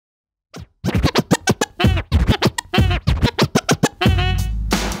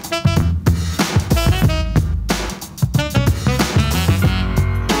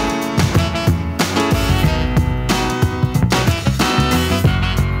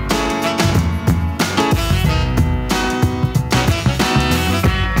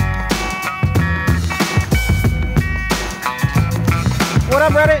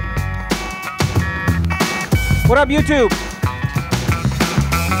up, Reddit? What up, YouTube?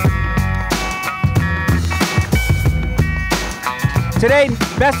 Today,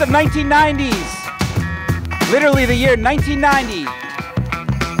 best of 1990s. Literally the year 1990.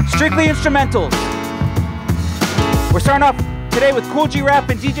 Strictly instrumentals. We're starting off today with Kool Rap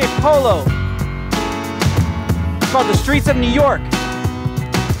and DJ Polo. It's called The Streets of New York.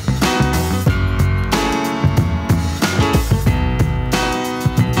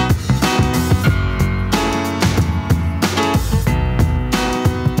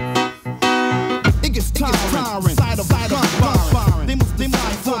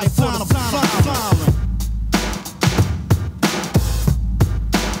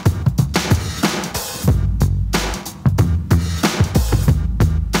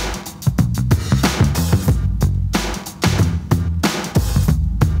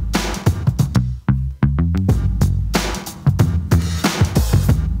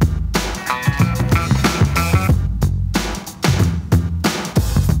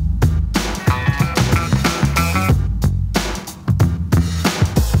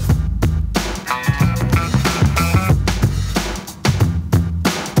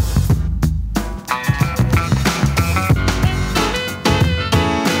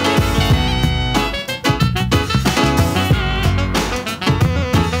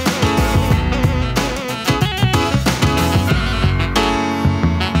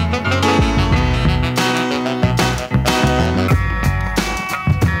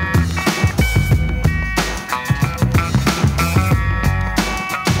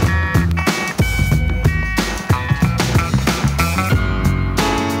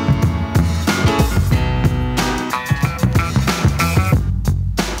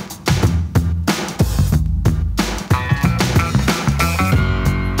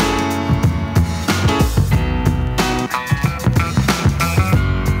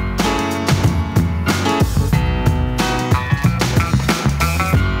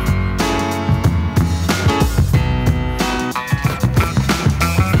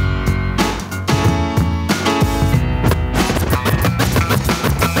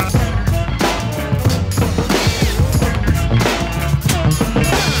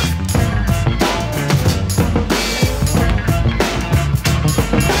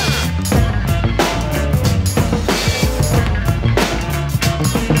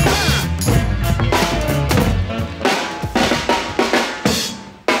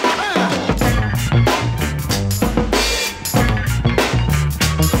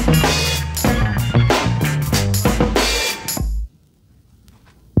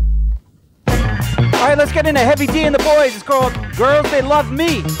 Let's get into Heavy D and the Boyz. It's called Girls, They Love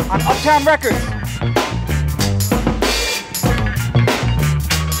Me on Uptown Records.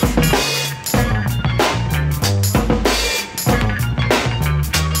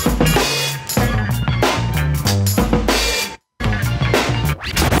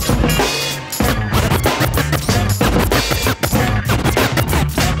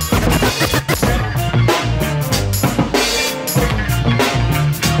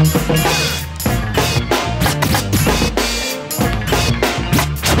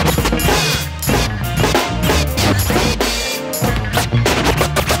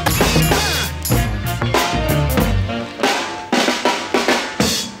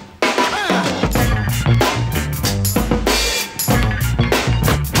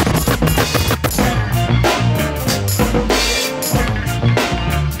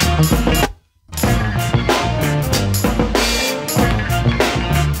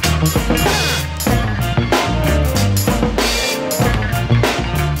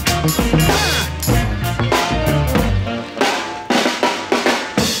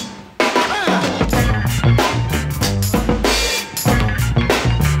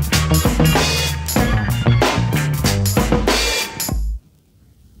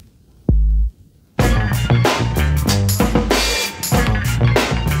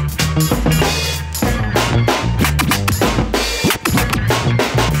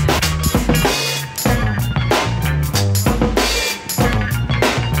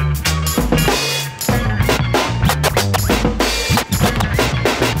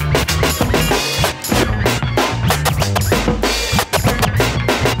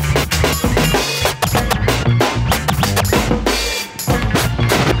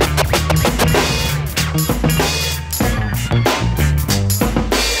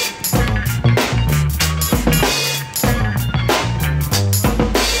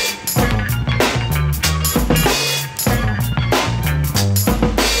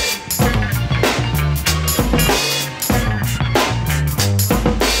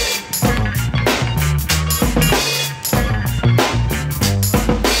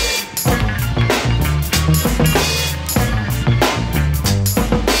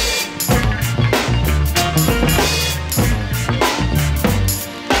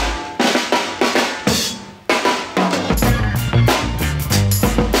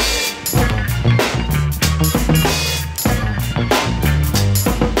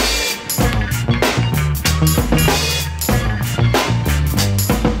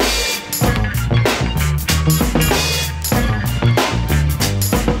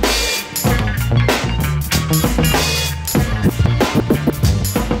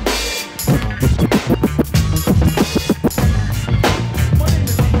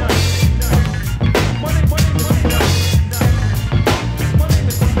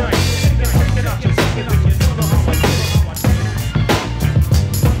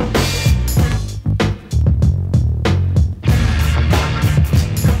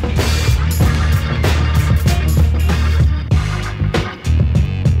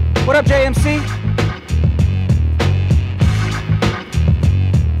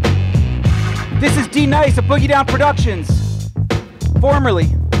 This is D Nice of Boogie Down Productions.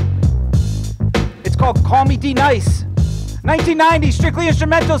 Formerly. It's called Call Me D Nice. 1990, strictly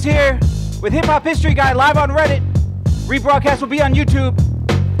instrumentals here with Hip Hop History Guy live on Reddit. Rebroadcast will be on YouTube.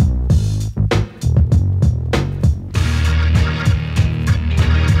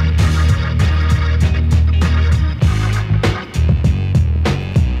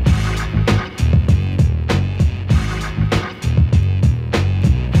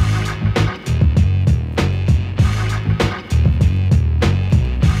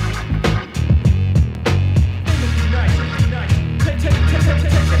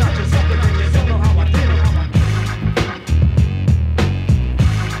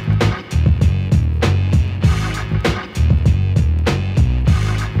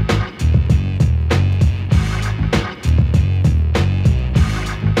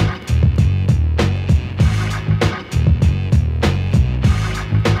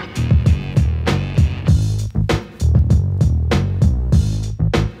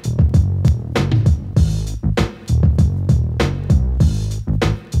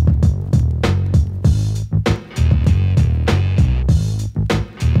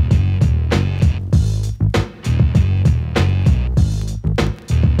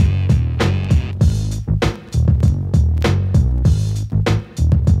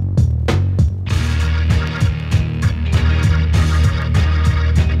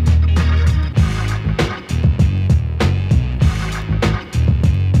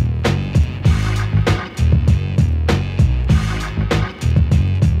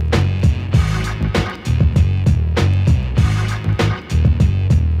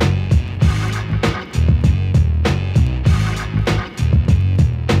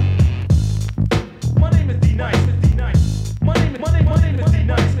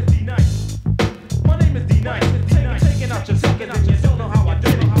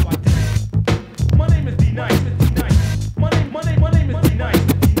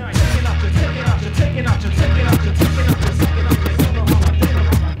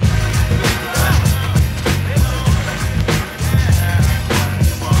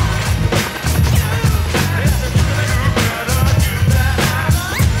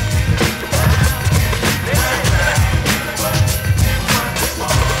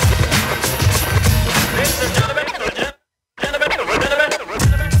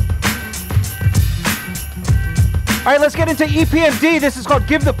 All right, let's get into EPMD. This is called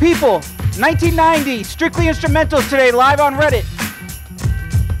Give the People. 1990, strictly instrumentals today, live on Reddit.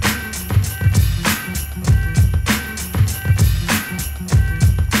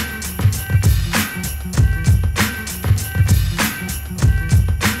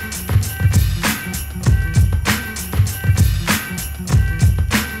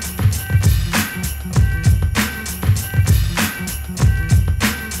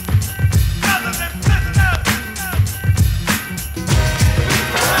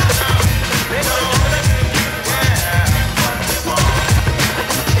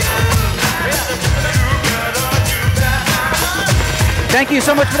 Thank you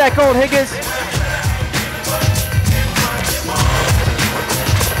so much for that gold, Higgins.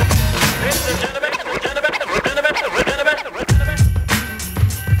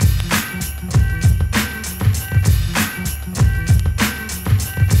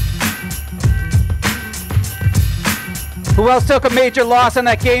 Who else took a major loss on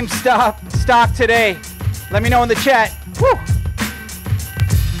that GameStop stock today? Let me know in the chat. Woo!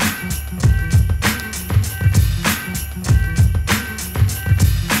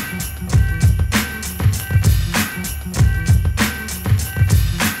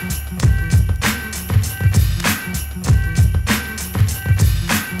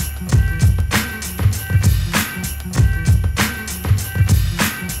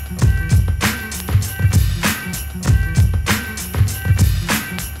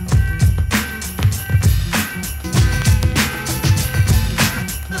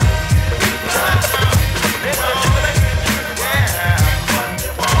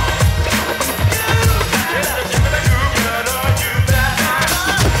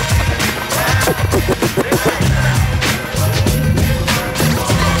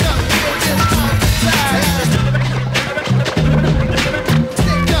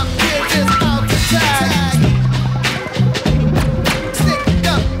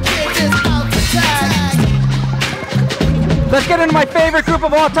 Let's get into my favorite group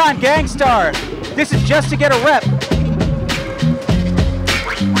of all time, Starr. This is Just to Get a Rep.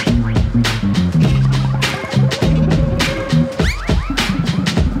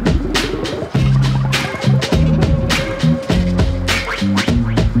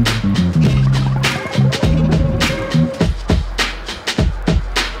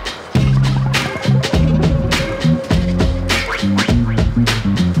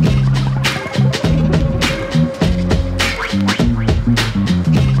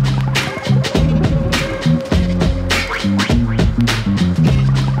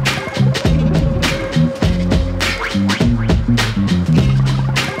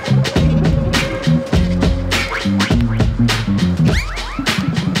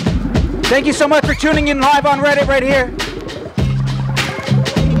 Thank you so much for tuning in live on Reddit right here.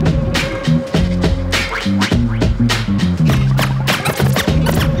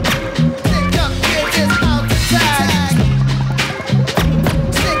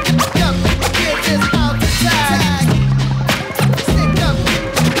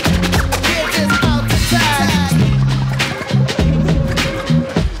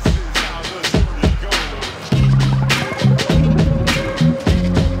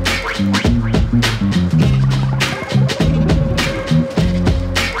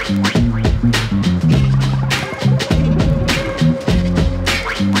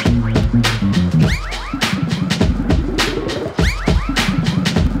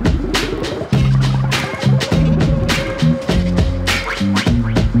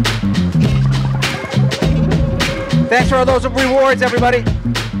 Thanks for all those rewards, everybody.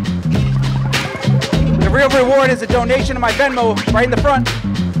 The real reward is a donation to my Venmo right in the front.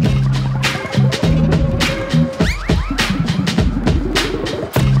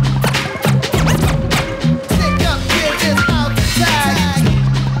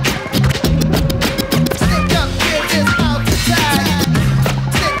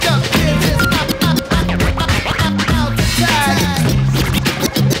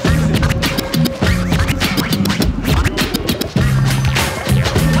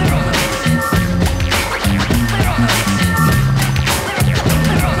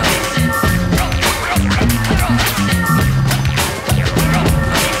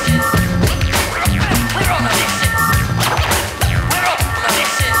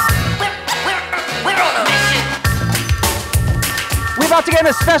 About to get in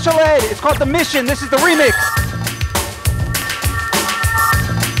a special ed. It's called The Mission. This is the remix.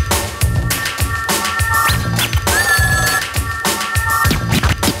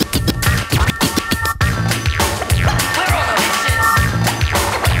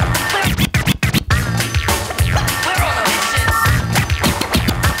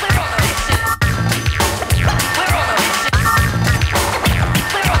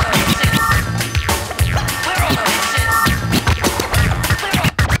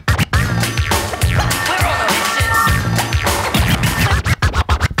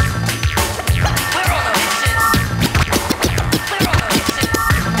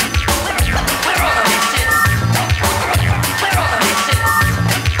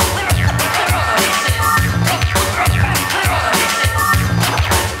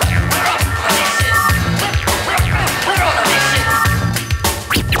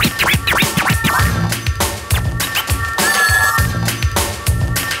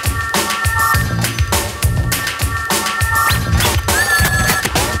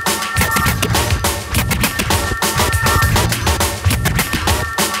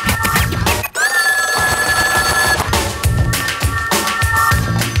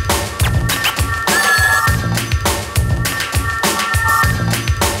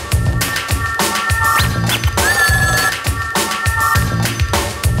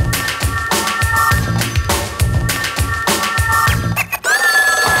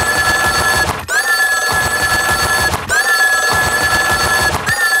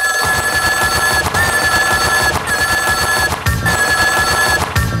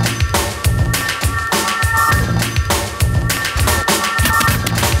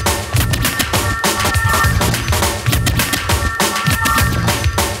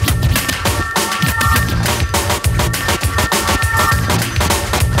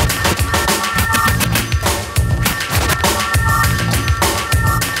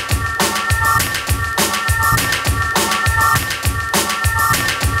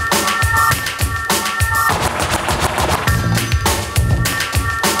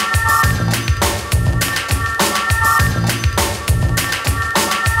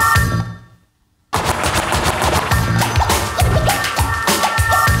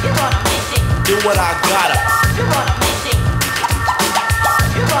 what I gotta. You're on a mission.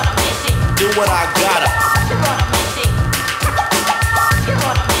 You're on a mission. Do what I gotta. You're on a mission. You're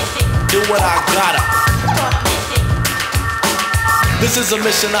on a mission. Do what I gotta. You're on a mission. This is a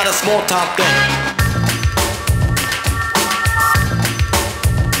mission, not a small time thing.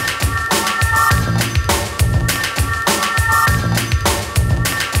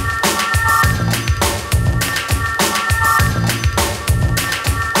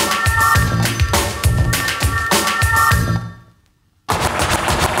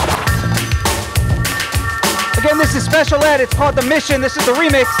 Again, this is Special Ed. It's called The Mission. This is the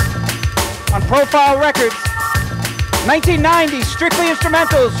remix on Profile Records. 1990s, strictly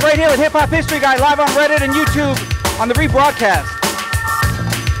instrumentals, right here with Hip Hop History Guy, live on Reddit and YouTube on the rebroadcast.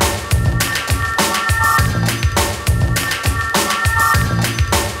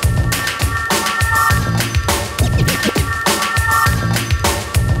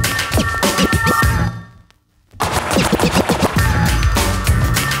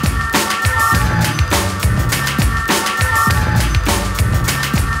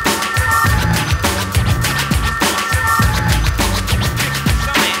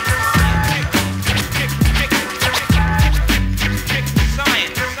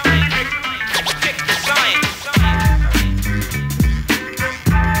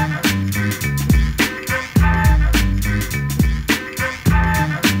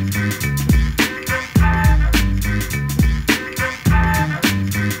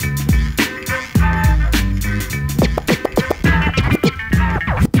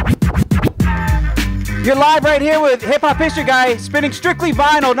 You're live right here with Hip Hop History Guy, spinning strictly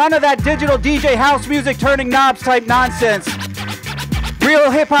vinyl, none of that digital DJ house music turning knobs type nonsense. Real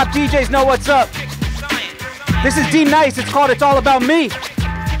hip hop DJs know what's up. This is D Nice, it's called It's All About Me.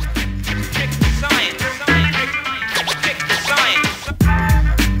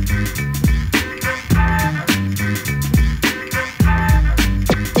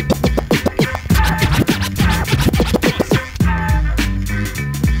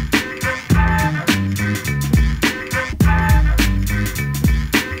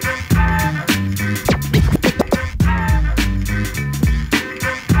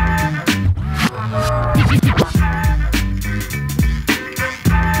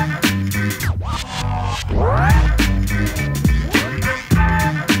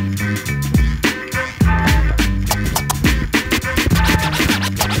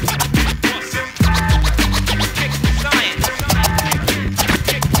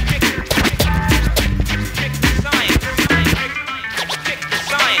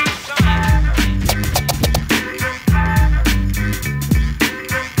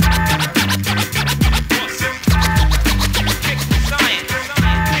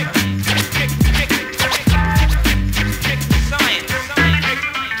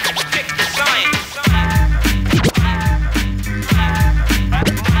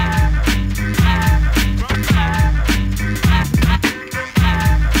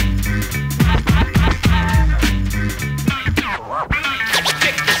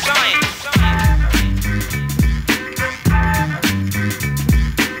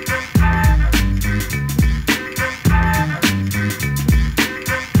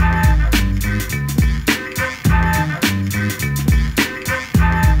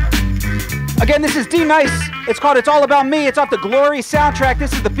 Again, this is D Nice. It's called It's All About Me. It's off the Glory soundtrack.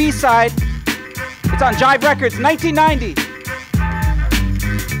 This is the B-side. It's on Jive Records, 1990.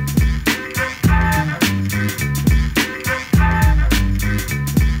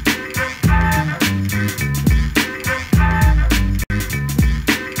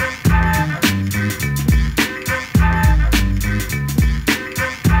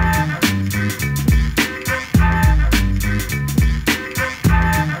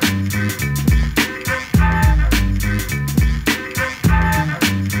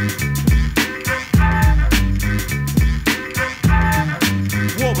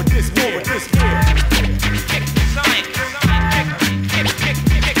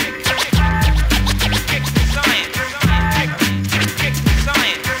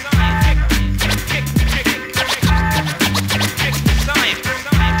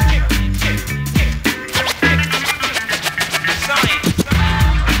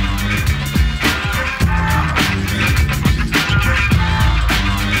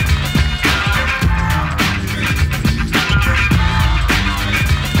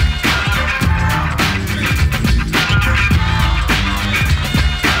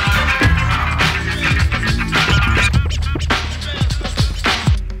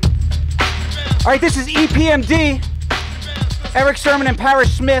 All right, this is EPMD, Eric Sermon and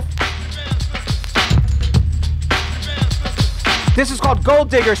Parrish Smith. This is called Gold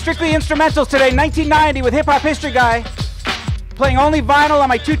Digger, strictly instrumentals today, 1990 with Hip Hop History Guy. Playing only vinyl on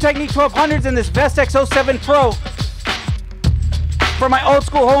my 2 Technique 1200s and this Vest X07 Pro. For my old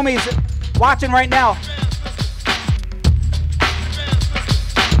school homies watching right now.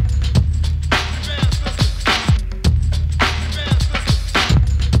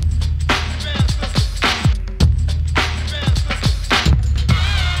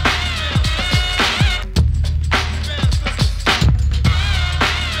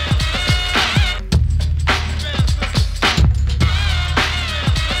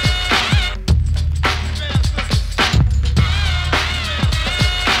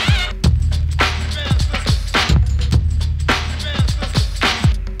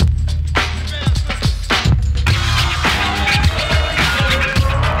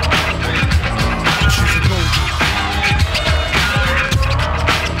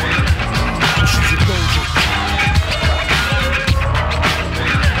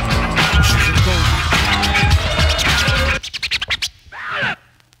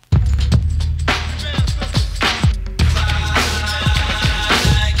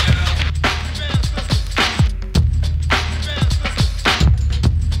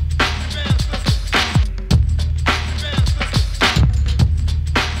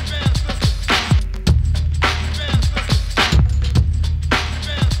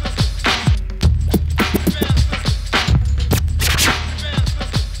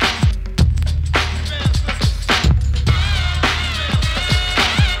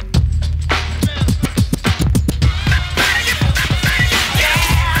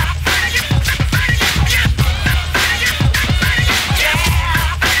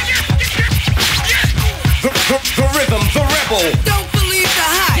 trouble. Don't believe the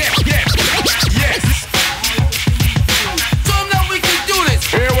hype. Yes. Show 'em that we can do this.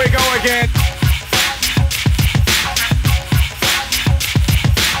 Here we go again.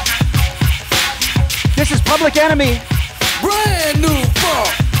 This is Public Enemy. Brand new funk.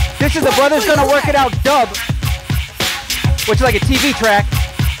 This is the Brothers Gonna Work It Out dub, which is like a TV track.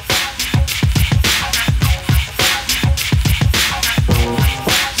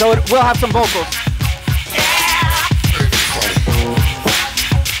 So it will have some vocals.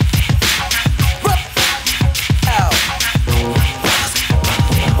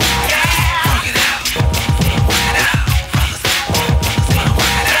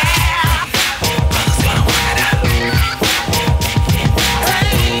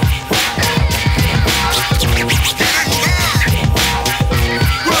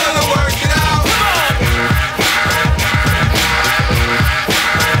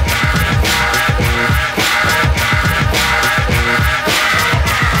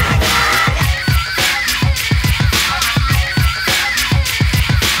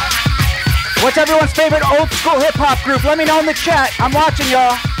 What's everyone's favorite old school hip hop group? Let me know in the chat. I'm watching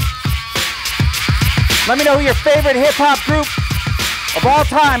y'all. Let me know who your favorite hip hop group of all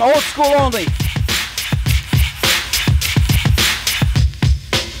time, old school only.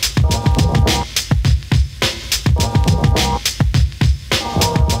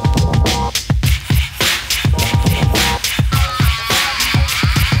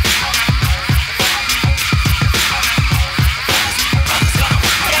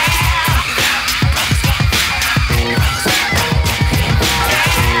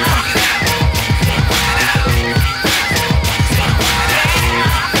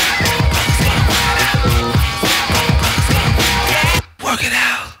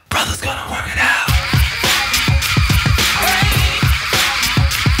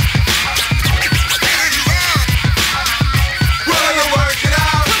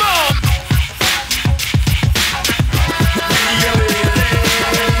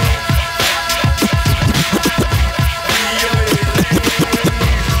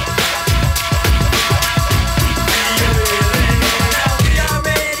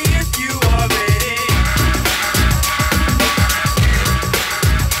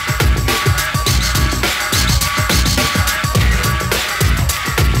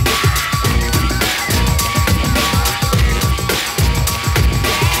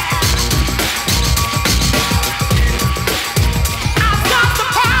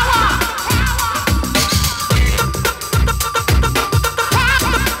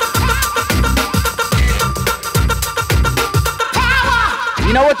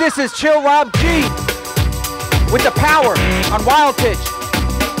 You know what this is? Chill Rob G with the power on Wild Pitch.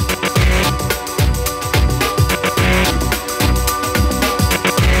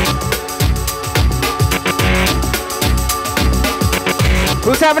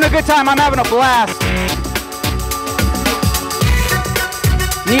 Who's having a good time? I'm having a blast.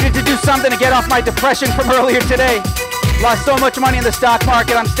 Needed to do something to get off my depression from earlier today. Lost so much money in the stock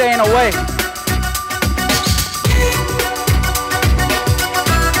market, I'm staying away.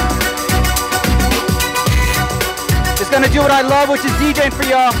 Just gonna do what I love, which is DJing for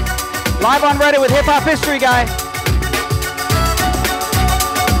y'all. Live on Reddit with Hip Hop History Guy.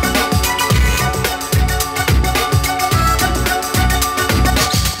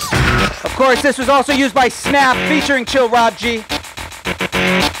 Of course, this was also used by Snap, featuring Chill Rob G.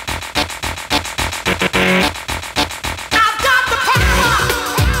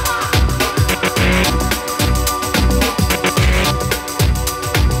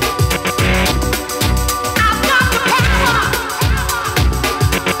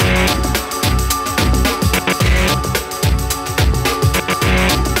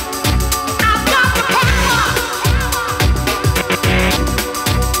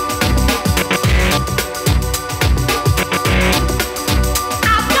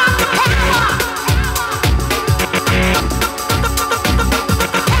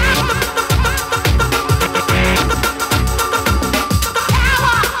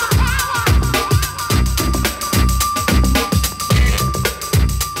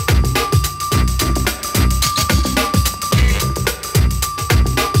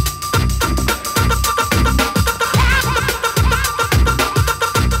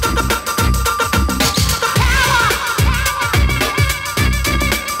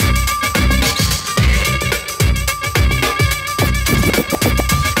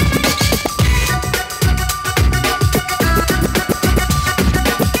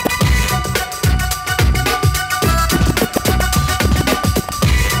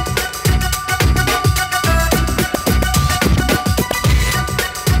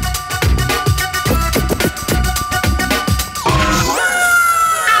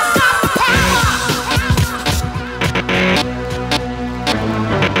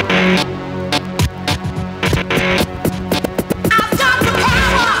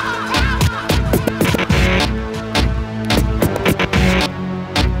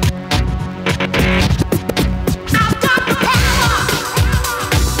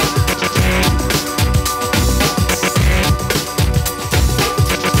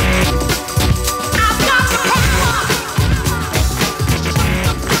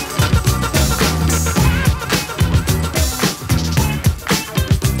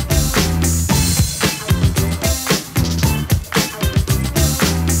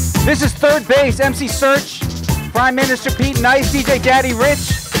 This is Third Base, MC Search, Prime Minister Pete Nice, DJ Daddy Rich.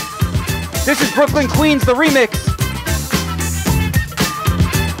 This is Brooklyn Queens, the remix.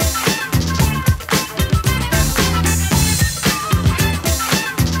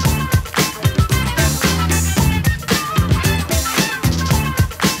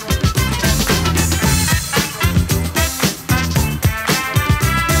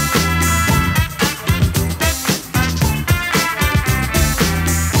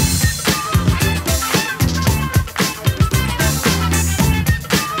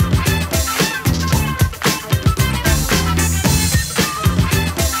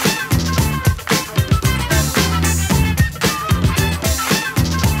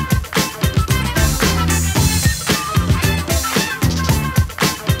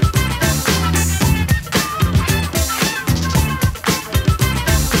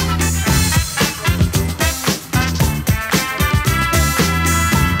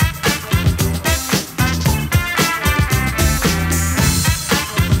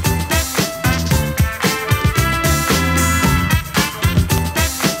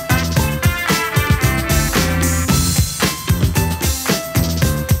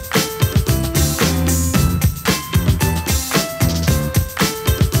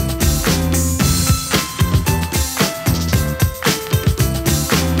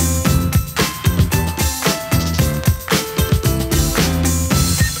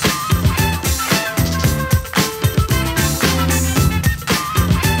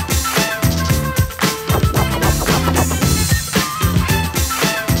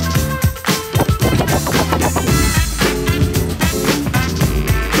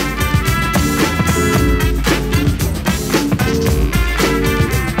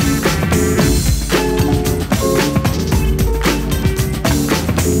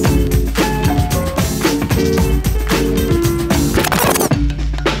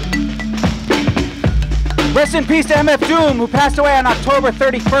 Rest in peace to MF Doom, who passed away on October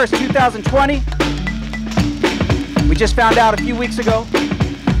 31st, 2020. We just found out a few weeks ago.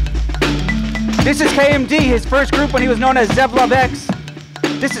 This is KMD, his first group when he was known as Zev Love X.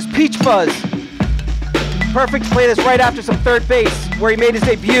 This is Peach Fuzz. Perfect to play this right after some Third Base, where he made his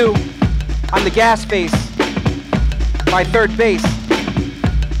debut on the Gas Face by Third Base.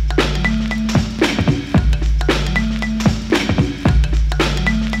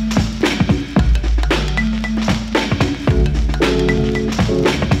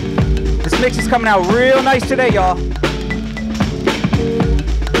 This mix is coming out real nice today, y'all.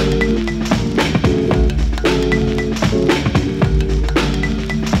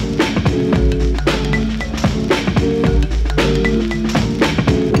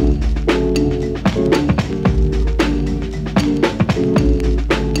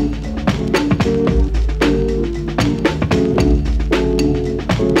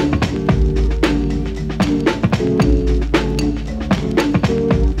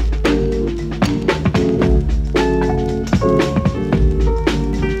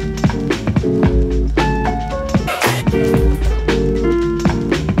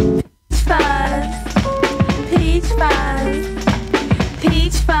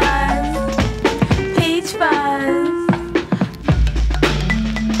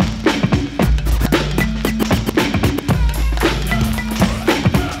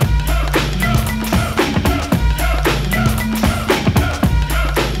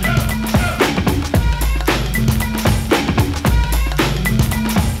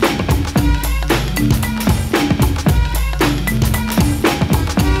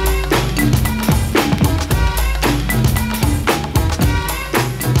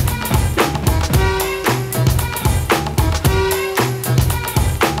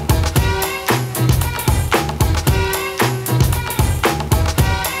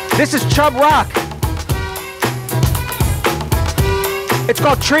 This is Chub Rock. It's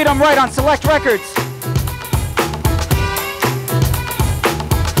called Treat 'Em Right on Select Records.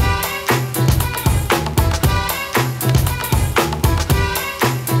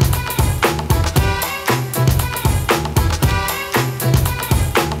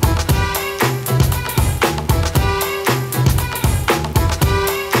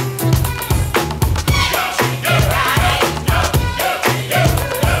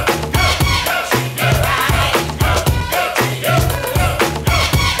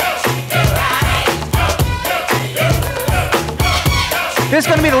 This is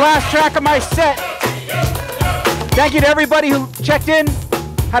going to be the last track of my set. Thank you to everybody who checked in.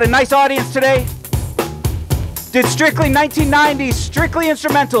 Had a nice audience today. Did strictly 1990s, strictly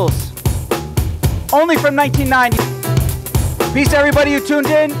instrumentals. Only from 1990. Peace to everybody who tuned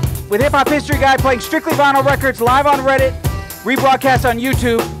in with Hip Hop History Guy playing strictly vinyl records live on Reddit, rebroadcast on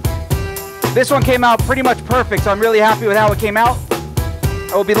YouTube. This one came out pretty much perfect, so I'm really happy with how it came out.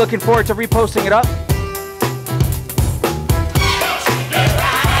 I will be looking forward to reposting it up.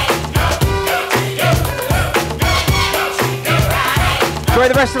 Enjoy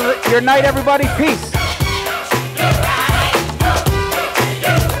the rest of your night, everybody. Peace.